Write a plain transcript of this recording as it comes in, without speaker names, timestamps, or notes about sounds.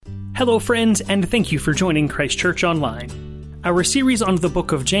Hello, friends, and thank you for joining Christ Church Online. Our series on the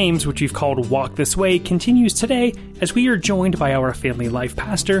book of James, which we've called Walk This Way, continues today as we are joined by our family life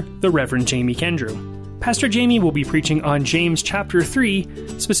pastor, the Reverend Jamie Kendrew. Pastor Jamie will be preaching on James chapter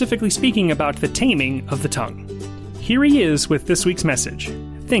 3, specifically speaking about the taming of the tongue. Here he is with this week's message.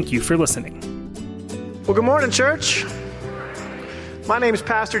 Thank you for listening. Well, good morning, church. My name is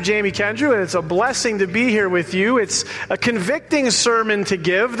Pastor Jamie Kendrew, and it's a blessing to be here with you. It's a convicting sermon to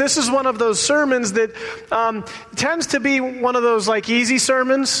give. This is one of those sermons that tends to be one of those easy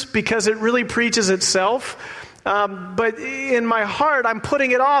sermons because it really preaches itself. But in my heart, I'm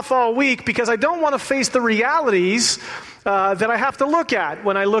putting it off all week because I don't want to face the realities that I have to look at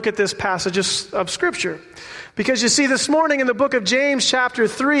when I look at this passage of Scripture. Because you see, this morning in the book of James chapter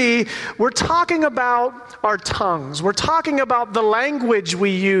 3, we're talking about our tongues. We're talking about the language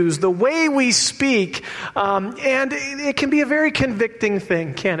we use, the way we speak, and it can be a very convicting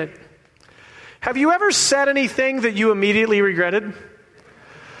thing, can't it? Have you ever said anything that you immediately regretted?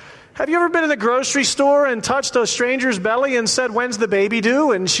 Have you ever been in the grocery store and touched a stranger's belly and said, "When's the baby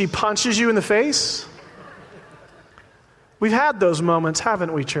due?" and she punches you in the face? We've had those moments,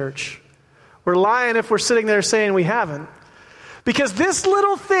 haven't we, church? We're lying if we're sitting there saying we haven't. Because this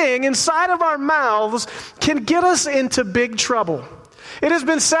little thing inside of our mouths can get us into big trouble. It has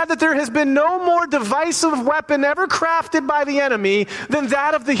been said that there has been no more divisive weapon ever crafted by the enemy than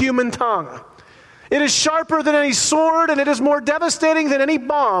that of the human tongue. It is sharper than any sword, and it is more devastating than any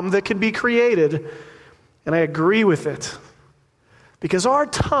bomb that can be created. And I agree with it. Because our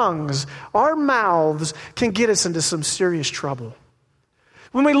tongues, our mouths, can get us into some serious trouble.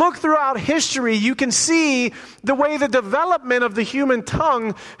 When we look throughout history, you can see the way the development of the human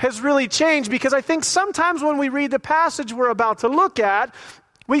tongue has really changed, because I think sometimes when we read the passage we're about to look at,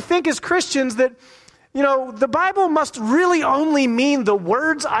 we think as Christians that, the Bible must really only mean the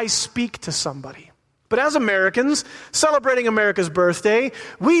words I speak to somebody. But as Americans, celebrating America's birthday,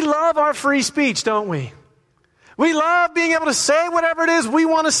 we love our free speech, don't we? We love being able to say whatever it is we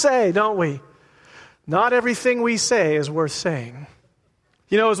want to say, don't we? Not everything we say is worth saying.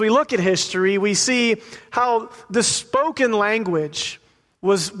 As we look at history, we see how the spoken language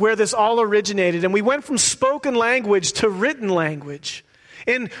was where this all originated. And we went from spoken language to written language.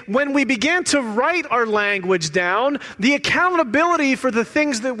 And when we began to write our language down, the accountability for the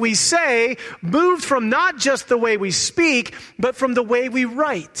things that we say moved from not just the way we speak, but from the way we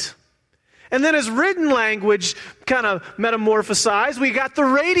write. And then as written language kind of metamorphosized, we got the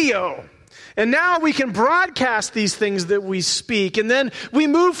radio. And now we can broadcast these things that we speak. And then we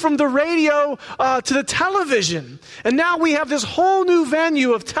move from the radio to the television. And now we have this whole new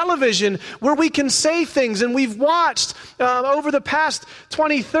venue of television where we can say things. And we've watched over the past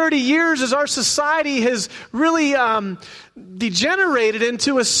 20, 30 years as our society has really degenerated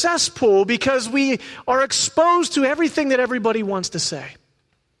into a cesspool because we are exposed to everything that everybody wants to say.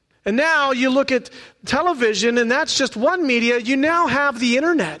 And now you look at television, and that's just one media. You now have the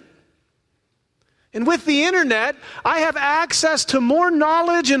internet. And with the internet, I have access to more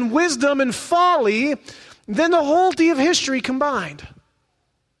knowledge and wisdom and folly than the whole of history combined.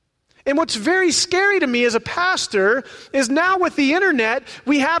 And what's very scary to me as a pastor is now with the internet,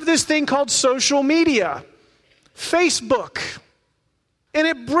 we have this thing called social media, Facebook. And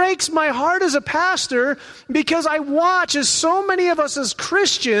it breaks my heart as a pastor because I watch as so many of us as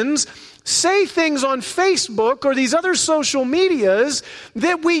Christians say things on Facebook or these other social medias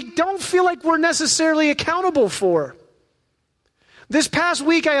that we don't feel like we're necessarily accountable for. This past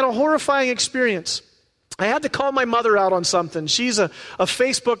week, I had a horrifying experience. I had to call my mother out on something. She's a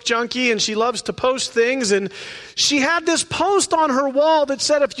Facebook junkie, and she loves to post things. And she had this post on her wall that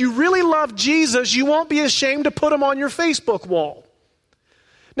said, if you really love Jesus, you won't be ashamed to put him on your Facebook wall.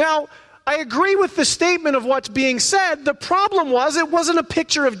 Now, I agree with the statement of what's being said. The problem was it wasn't a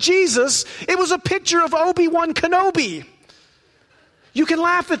picture of Jesus. It was a picture of Obi-Wan Kenobi. You can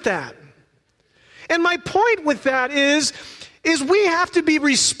laugh at that. And my point with that is we have to be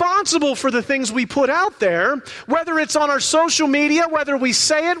responsible for the things we put out there, whether it's on our social media, whether we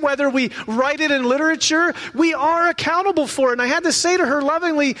say it, whether we write it in literature. We are accountable for it. And I had to say to her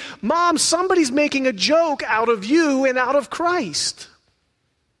lovingly, Mom, somebody's making a joke out of you and out of Christ.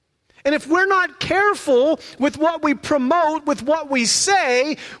 And if we're not careful with what we promote, with what we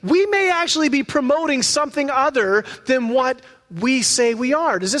say, we may actually be promoting something other than what we say we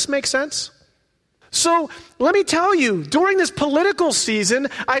are. Does this make sense? So let me tell you, during this political season,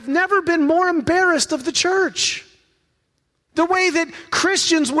 I've never been more embarrassed of the church. The way that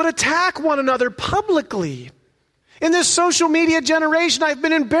Christians would attack one another publicly. In this social media generation, I've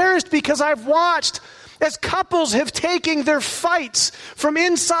been embarrassed because I've watched As couples have taken their fights from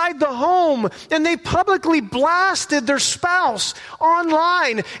inside the home and they publicly blasted their spouse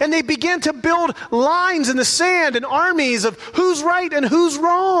online, and they begin to build lines in the sand and armies of who's right and who's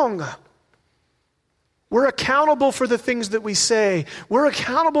wrong. We're accountable for the things that we say. We're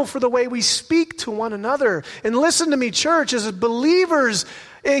accountable for the way we speak to one another. And listen to me, church, as believers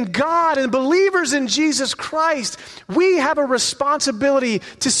in God and believers in Jesus Christ, we have a responsibility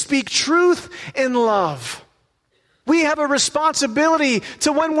to speak truth in love. We have a responsibility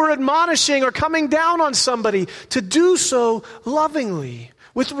to, when we're admonishing or coming down on somebody, to do so lovingly,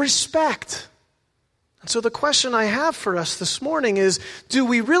 with respect. And so the question I have for us this morning is, do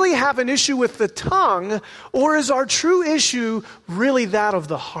we really have an issue with the tongue, or is our true issue really that of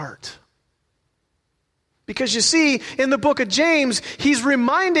the heart? Because you see, in the book of James, he's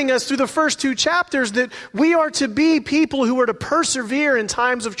reminding us through the first 2 chapters that we are to be people who are to persevere in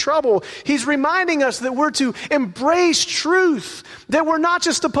times of trouble. He's reminding us that we're to embrace truth, that we're not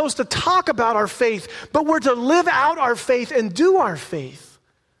just supposed to talk about our faith, but we're to live out our faith and do our faith.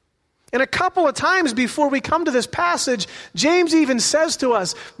 And a couple of times before we come to this passage, James even says to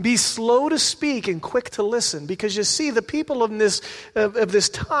us, be slow to speak and quick to listen. Because you see, the people of this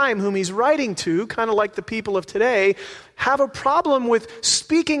time whom he's writing to, kind of like the people of today, have a problem with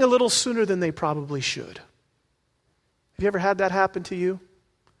speaking a little sooner than they probably should. Have you ever had that happen to you?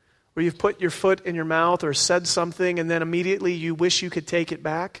 Where you've put your foot in your mouth or said something and then immediately you wish you could take it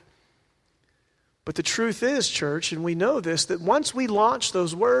back? But the truth is, church, and we know this, that once we launch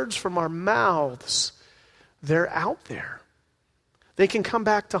those words from our mouths, they're out there. They can come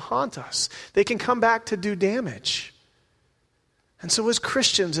back to haunt us. They can come back to do damage. And so as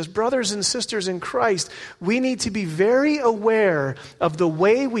Christians, as brothers and sisters in Christ, we need to be very aware of the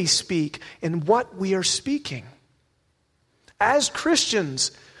way we speak and what we are speaking. As Christians,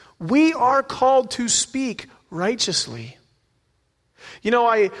 we are called to speak righteously. You know,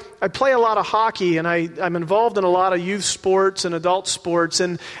 I play a lot of hockey, and I'm involved in a lot of youth sports and adult sports,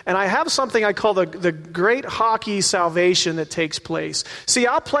 and I have something I call the great hockey salvation that takes place. See,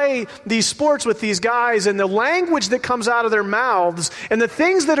 I'll play these sports with these guys, and the language that comes out of their mouths and the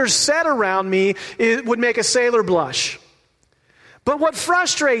things that are said around me would make a sailor blush. But what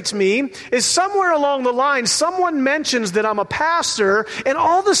frustrates me is somewhere along the line, someone mentions that I'm a pastor, and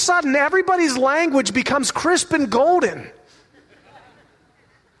all of a sudden, everybody's language becomes crisp and golden.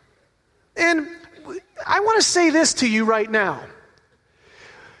 And I want to say this to you right now.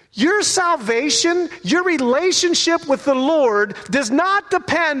 Your salvation, your relationship with the Lord does not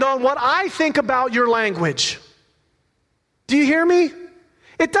depend on what I think about your language. Do you hear me?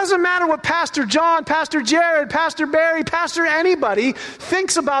 It doesn't matter what Pastor John, Pastor Jared, Pastor Barry, Pastor anybody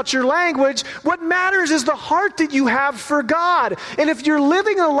thinks about your language. What matters is the heart that you have for God. And if you're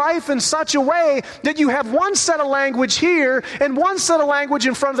living a life in such a way that you have one set of language here and one set of language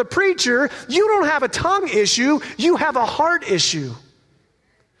in front of the preacher, you don't have a tongue issue, you have a heart issue.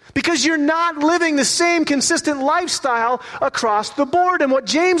 Because you're not living the same consistent lifestyle across the board. And what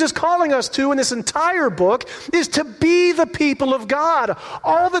James is calling us to in this entire book is to be the people of God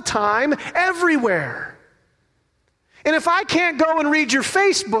all the time, everywhere. And if I can't go and read your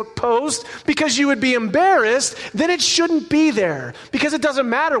Facebook post because you would be embarrassed, then it shouldn't be there. Because it doesn't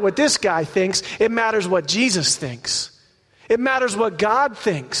matter what this guy thinks. It matters what Jesus thinks. It matters what God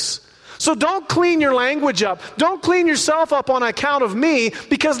thinks. So don't clean your language up. Don't clean yourself up on account of me,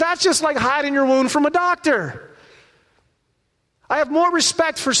 because that's just like hiding your wound from a doctor. I have more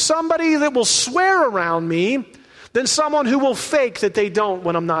respect for somebody that will swear around me than someone who will fake that they don't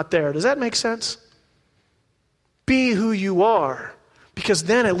when I'm not there. Does that make sense? Be who you are, because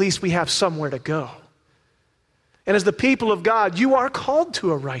then at least we have somewhere to go. And as the people of God, you are called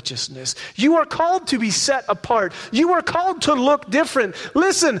to a righteousness. You are called to be set apart. You are called to look different.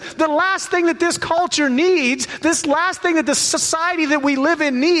 Listen, the last thing that this culture needs, this last thing that the society that we live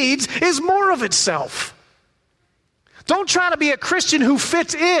in needs, is more of itself. Don't try to be a Christian who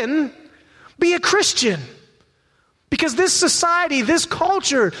fits in. Be a Christian. Because this society, this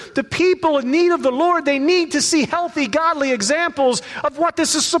culture, the people in need of the Lord, they need to see healthy, godly examples of what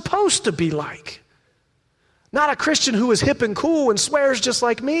this is supposed to be like. Not a Christian who is hip and cool and swears just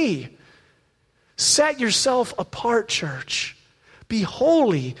like me. Set yourself apart, church. Be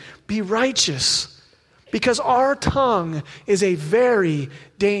holy, be righteous, because our tongue is a very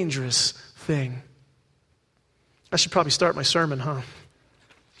dangerous thing. I should probably start my sermon, huh?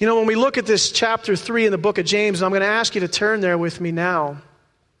 You know, when we look at this chapter 3 in the book of James, and I'm going to ask you to turn there with me now,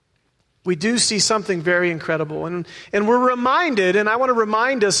 we do see something very incredible. And we're reminded, and I want to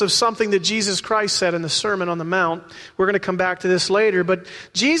remind us of something that Jesus Christ said in the Sermon on the Mount. We're going to come back to this later. But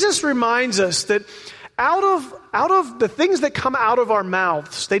Jesus reminds us that out of the things that come out of our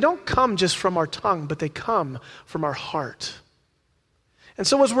mouths, they don't come just from our tongue, but they come from our heart. And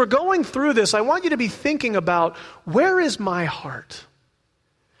so as we're going through this, I want you to be thinking about, where is my heart?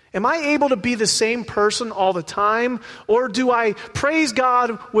 Am I able to be the same person all the time? Or do I praise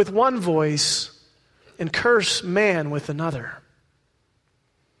God with one voice and curse man with another?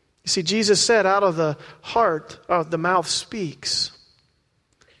 You see, Jesus said, out of the heart, the mouth speaks.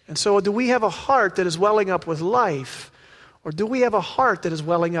 And so do we have a heart that is welling up with life? Or do we have a heart that is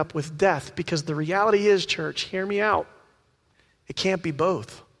welling up with death? Because the reality is, church, hear me out, it can't be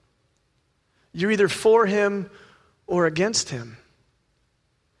both. You're either for him or against him.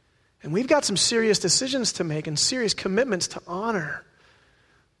 And we've got some serious decisions to make and serious commitments to honor.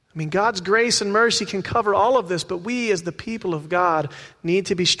 I mean, God's grace and mercy can cover all of this, but we as the people of God need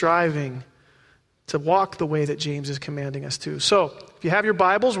to be striving to walk the way that James is commanding us to. So, if you have your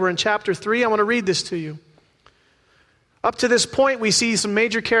Bibles, we're in chapter 3. I want to read this to you. Up to this point, we see some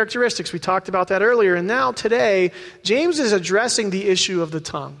major characteristics. We talked about that earlier. And now, today, James is addressing the issue of the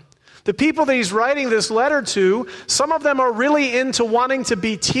tongue. The people that he's writing this letter to, some of them are really into wanting to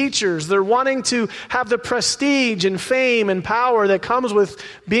be teachers. They're wanting to have the prestige and fame and power that comes with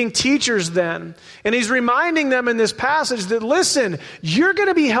being teachers then. And he's reminding them in this passage that, listen, you're going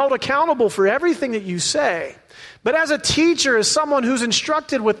to be held accountable for everything that you say. But as a teacher, as someone who's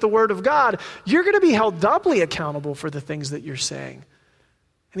instructed with the Word of God, you're going to be held doubly accountable for the things that you're saying.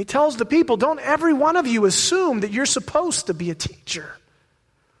 And he tells the people, don't every one of you assume that you're supposed to be a teacher.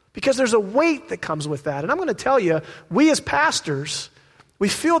 Because there's a weight that comes with that. And I'm going to tell you, we as pastors, we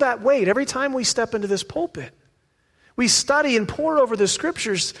feel that weight every time we step into this pulpit. We study and pore over the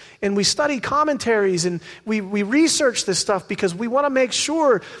scriptures, and we study commentaries, and we research this stuff because we want to make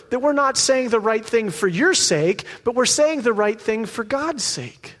sure that we're not saying the right thing for your sake, but we're saying the right thing for God's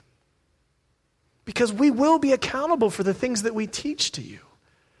sake. Because we will be accountable for the things that we teach to you.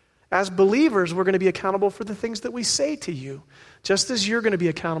 As believers, we're going to be accountable for the things that we say to you, just as you're going to be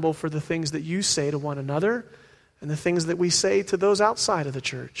accountable for the things that you say to one another and the things that we say to those outside of the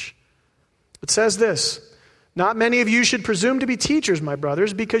church. It says this, not many of you should presume to be teachers, my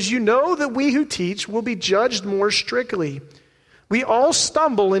brothers, because you know that we who teach will be judged more strictly. We all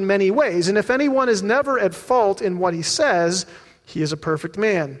stumble in many ways, and if anyone is never at fault in what he says, he is a perfect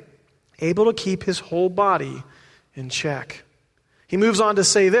man, able to keep his whole body in check. He moves on to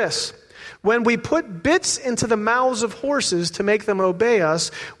say this, when we put bits into the mouths of horses to make them obey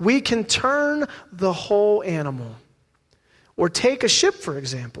us, we can turn the whole animal. Or take a ship, for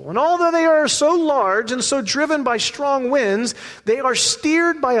example. And although they are so large and so driven by strong winds, they are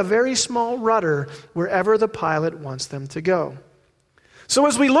steered by a very small rudder wherever the pilot wants them to go. So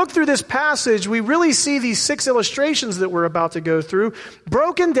as we look through this passage, we really see these 6 illustrations that we're about to go through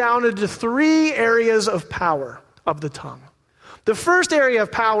broken down into 3 areas of power of the tongue. The first area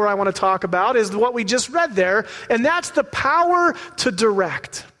of power I want to talk about is what we just read there, and that's the power to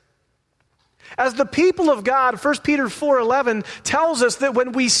direct. As the people of God, 1 Peter 4:11 tells us that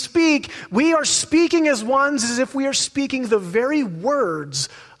when we speak, we are speaking as ones as if we are speaking the very words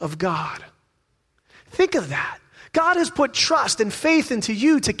of God. Think of that. God has put trust and faith into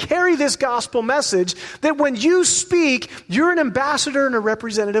you to carry this gospel message that when you speak, you're an ambassador and a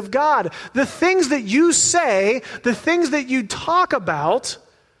representative of God. The things that you say, the things that you talk about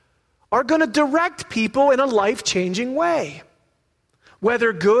are going to direct people in a life-changing way,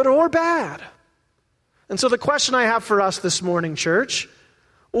 whether good or bad. And so the question I have for us this morning, church,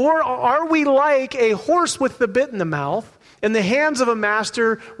 or are we like a horse with the bit in the mouth in the hands of a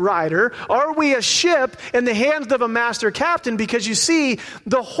master rider? Are we a ship in the hands of a master captain? Because you see,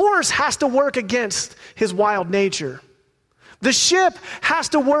 the horse has to work against his wild nature. The ship has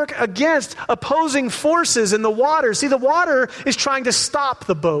to work against opposing forces in the water. See, the water is trying to stop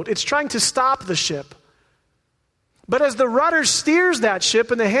the boat. It's trying to stop the ship. But as the rudder steers that ship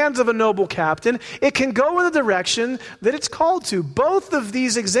in the hands of a noble captain, it can go in the direction that it's called to. Both of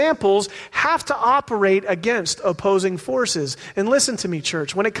these examples have to operate against opposing forces. And listen to me,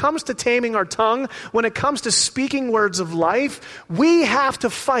 church. When it comes to taming our tongue, when it comes to speaking words of life, we have to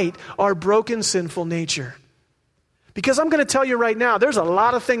fight our broken, sinful nature. Because I'm going to tell you right now, there's a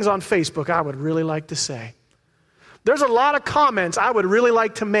lot of things on Facebook I would really like to say. There's a lot of comments I would really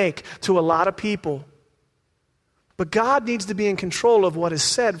like to make to a lot of people. But God needs to be in control of what is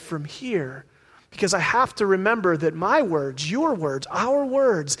said from here, because I have to remember that my words, your words, our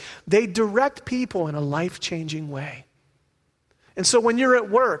words, they direct people in a life-changing way. And so when you're at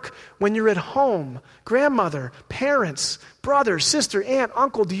work, when you're at home, grandmother, parents, brother, sister, aunt,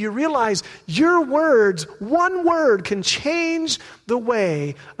 uncle, do you realize your words, one word can change the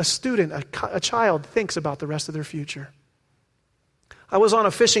way a student, a child thinks about the rest of their future? I was on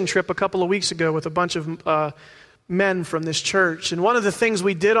a fishing trip a couple of weeks ago with a bunch of men from this church. And one of the things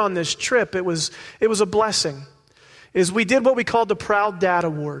we did on this trip, it was a blessing, is we did what we called the Proud Dad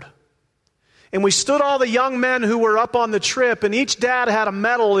Award. And we stood all the young men who were up on the trip, and each dad had a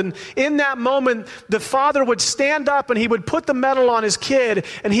medal. And in that moment, the father would stand up and he would put the medal on his kid,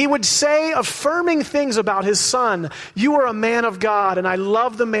 and he would say affirming things about his son. You are a man of God, and I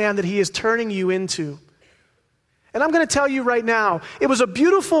love the man that he is turning you into. And I'm going to tell you right now, it was a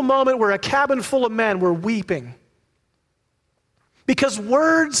beautiful moment where a cabin full of men were weeping. Because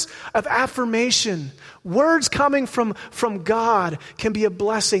words of affirmation, words coming from God can be a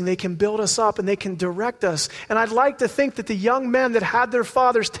blessing. They can build us up and they can direct us. And I'd like to think that the young men that had their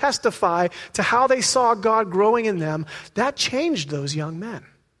fathers testify to how they saw God growing in them, that changed those young men.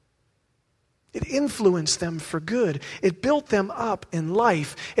 It influenced them for good. It built them up in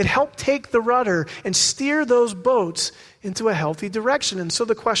life. It helped take the rudder and steer those boats into a healthy direction. And so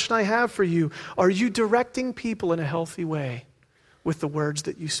the question I have for you, are you directing people in a healthy way with the words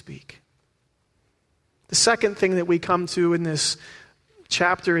that you speak? The second thing that we come to in this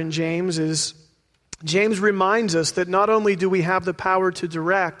chapter in James is James reminds us that not only do we have the power to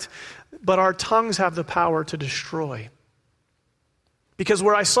direct, but our tongues have the power to destroy. Because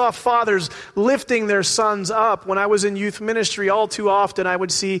where I saw fathers lifting their sons up, when I was in youth ministry, all too often I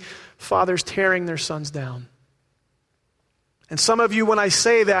would see fathers tearing their sons down. And some of you, when I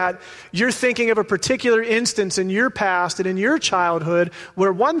say that, you're thinking of a particular instance in your past and in your childhood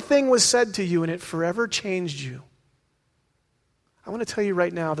where one thing was said to you and it forever changed you. I want to tell you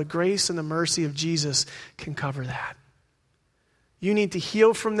right now, the grace and the mercy of Jesus can cover that. You need to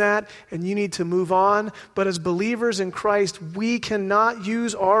heal from that and you need to move on. But as believers in Christ, we cannot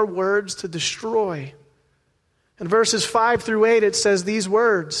use our words to destroy. In verses 5 through 8, it says these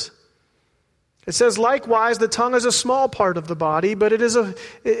words. It says, likewise, the tongue is a small part of the body, but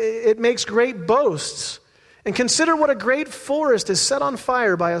it makes great boasts. And consider what a great forest is set on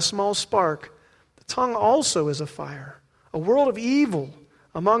fire by a small spark. The tongue also is a fire, a world of evil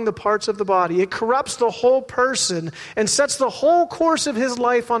among the parts of the body. It corrupts the whole person and sets the whole course of his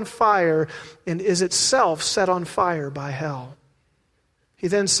life on fire and is itself set on fire by hell. He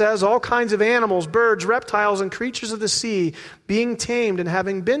then says, all kinds of animals, birds, reptiles, and creatures of the sea being tamed and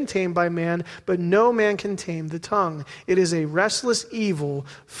having been tamed by man, but no man can tame the tongue. It is a restless evil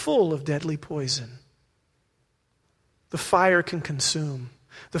full of deadly poison. The fire can consume.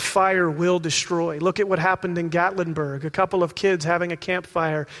 The fire will destroy. Look at what happened in Gatlinburg. A couple of kids having a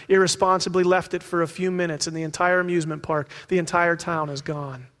campfire irresponsibly left it for a few minutes, and the entire amusement park, the entire town is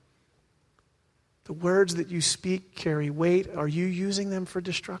gone. The words that you speak carry weight. Are you using them for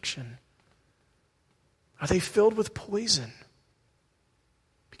destruction? Are they filled with poison?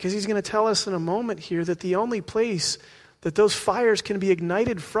 Because he's going to tell us in a moment here that the only place that those fires can be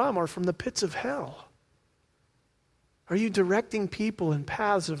ignited from are from the pits of hell. Are you directing people in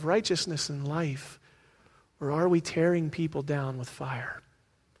paths of righteousness in life? Or are we tearing people down with fire?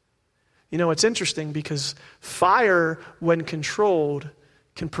 You know, it's interesting because fire, when controlled,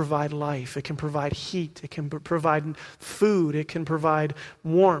 can provide life. It can provide heat. It can provide food. It can provide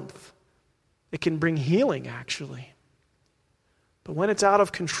warmth. It can bring healing, actually. But when it's out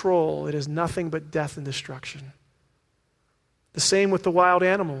of control, it is nothing but death and destruction. The same with the wild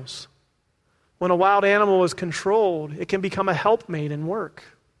animals. When a wild animal is controlled, it can become a helpmate in work.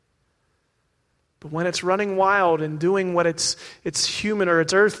 But when it's running wild and doing what its human or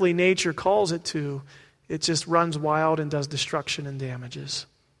its earthly nature calls it to, it just runs wild and does destruction and damages.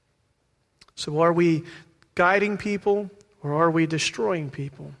 So are we guiding people or are we destroying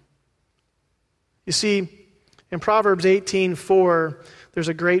people? You see, in Proverbs 18:4, there's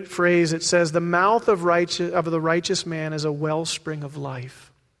a great phrase. It says, the mouth of the righteous man is a wellspring of life.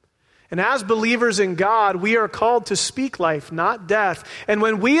 And as believers in God, we are called to speak life, not death. And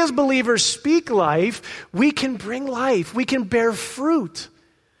when we as believers speak life, we can bring life. We can bear fruit.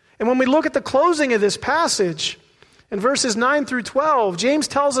 And when we look at the closing of this passage, in verses 9 through 12, James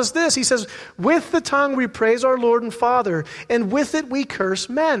tells us this. He says, with the tongue we praise our Lord and Father, and with it we curse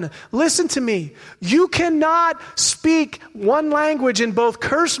men. Listen to me. You cannot speak one language and both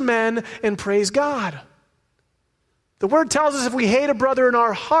curse men and praise God. The word tells us if we hate a brother in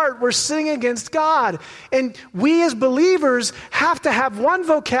our heart, we're sinning against God. And we as believers have to have one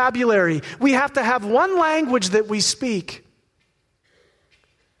vocabulary. We have to have one language that we speak.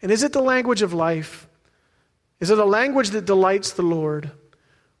 And is it the language of life? Is it a language that delights the Lord,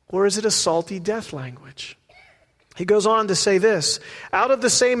 or is it a salty death language? He goes on to say this, out of the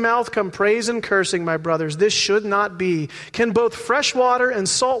same mouth come praise and cursing, my brothers. This should not be. Can both fresh water and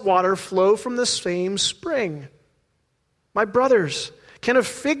salt water flow from the same spring? My brothers, can a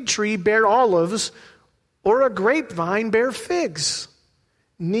fig tree bear olives or a grapevine bear figs?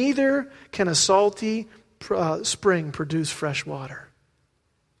 Neither can a salty spring produce fresh water.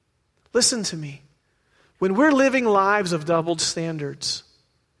 Listen to me. When we're living lives of doubled standards,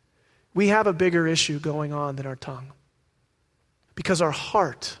 we have a bigger issue going on than our tongue. Because our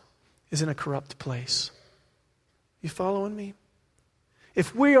heart is in a corrupt place. You following me?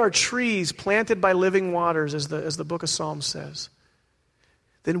 If we are trees planted by living waters, as the book of Psalms says,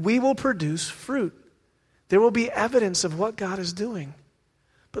 then we will produce fruit. There will be evidence of what God is doing.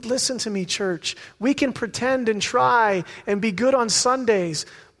 But listen to me, church. We can pretend and try and be good on Sundays,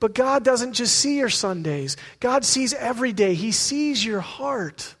 but God doesn't just see your Sundays. God sees every day. He sees your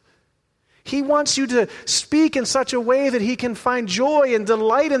heart. He wants you to speak in such a way that He can find joy and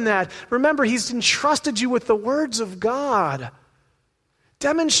delight in that. Remember, He's entrusted you with the words of God.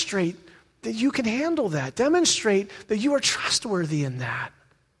 Demonstrate that you can handle that. Demonstrate that you are trustworthy in that.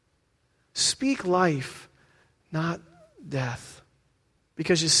 Speak life, not death.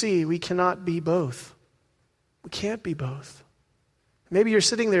 Because you see, we cannot be both. We can't be both. Maybe you're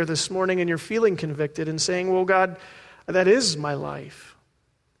sitting there this morning and you're feeling convicted and saying, well, God, that is my life.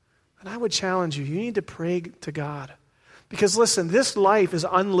 And I would challenge you, you need to pray to God. Because listen, this life is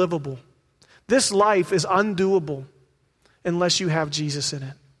unlivable. This life is undoable unless you have Jesus in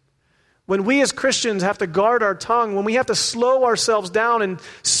it. When we as Christians have to guard our tongue, when we have to slow ourselves down and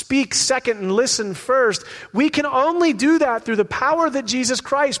speak second and listen first, we can only do that through the power that Jesus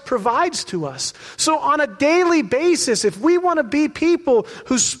Christ provides to us. So on a daily basis, if we want to be people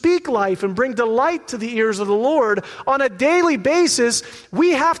who speak life and bring delight to the ears of the Lord, on a daily basis,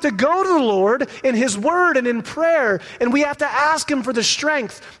 we have to go to the Lord in His Word and in prayer, and we have to ask Him for the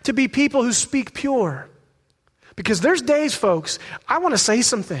strength to be people who speak pure. Because there's days, folks, I want to say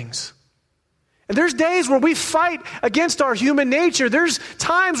some things. And there's days where we fight against our human nature. There's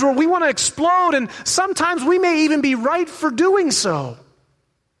times where we want to explode, and sometimes we may even be right for doing so.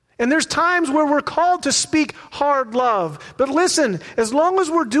 And there's times where we're called to speak hard love. But listen, as long as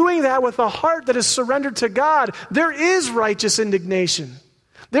we're doing that with a heart that is surrendered to God, there is righteous indignation.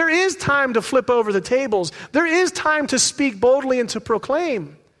 There is time to flip over the tables. There is time to speak boldly and to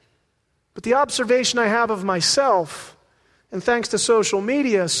proclaim. But the observation I have of myself, and thanks to social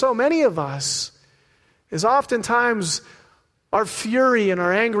media, so many of us, is oftentimes our fury and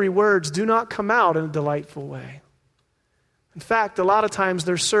our angry words do not come out in a delightful way. In fact, a lot of times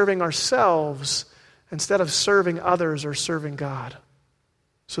they're serving ourselves instead of serving others or serving God.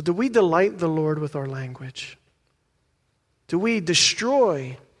 So do we delight the Lord with our language? Do we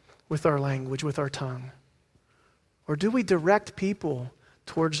destroy with our language, with our tongue? Or do we direct people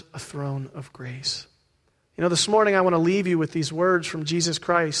towards a throne of grace? You know, this morning I want to leave you with these words from Jesus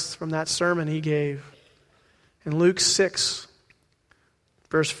Christ, from that sermon He gave. In Luke 6,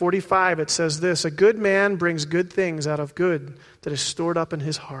 verse 45, it says this, a good man brings good things out of good that is stored up in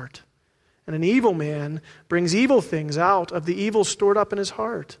his heart. And an evil man brings evil things out of the evil stored up in his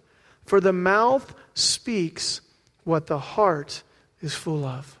heart. For the mouth speaks what the heart is full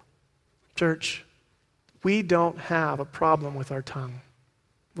of. Church, we don't have a problem with our tongue.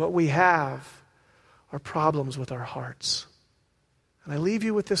 What we have are problems with our hearts. And I leave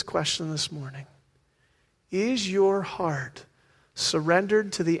you with this question this morning. Is your heart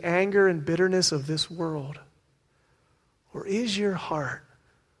surrendered to the anger and bitterness of this world? Or is your heart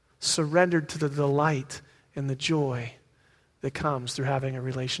surrendered to the delight and the joy that comes through having a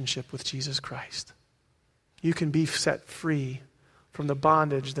relationship with Jesus Christ? You can be set free from the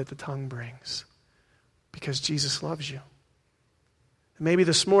bondage that the tongue brings because Jesus loves you. Maybe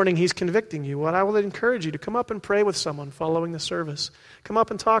this morning He's convicting you. Well, I will encourage you to come up and pray with someone following the service. Come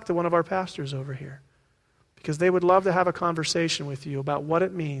up and talk to one of our pastors over here because they would love to have a conversation with you about what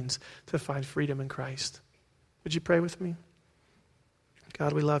it means to find freedom in Christ. Would you pray with me?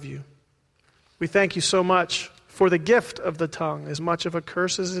 God, we love you. We thank you so much for the gift of the tongue, as much of a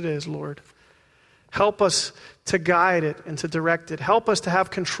curse as it is, Lord. Help us to guide it and to direct it. Help us to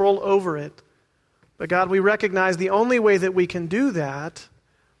have control over it. But God, we recognize the only way that we can do that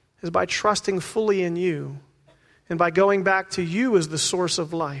is by trusting fully in you and by going back to you as the source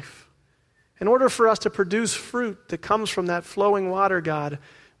of life. In order for us to produce fruit that comes from that flowing water, God,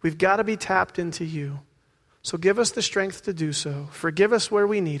 we've got to be tapped into you. So give us the strength to do so. Forgive us where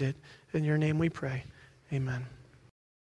we need it. In your name we pray. Amen.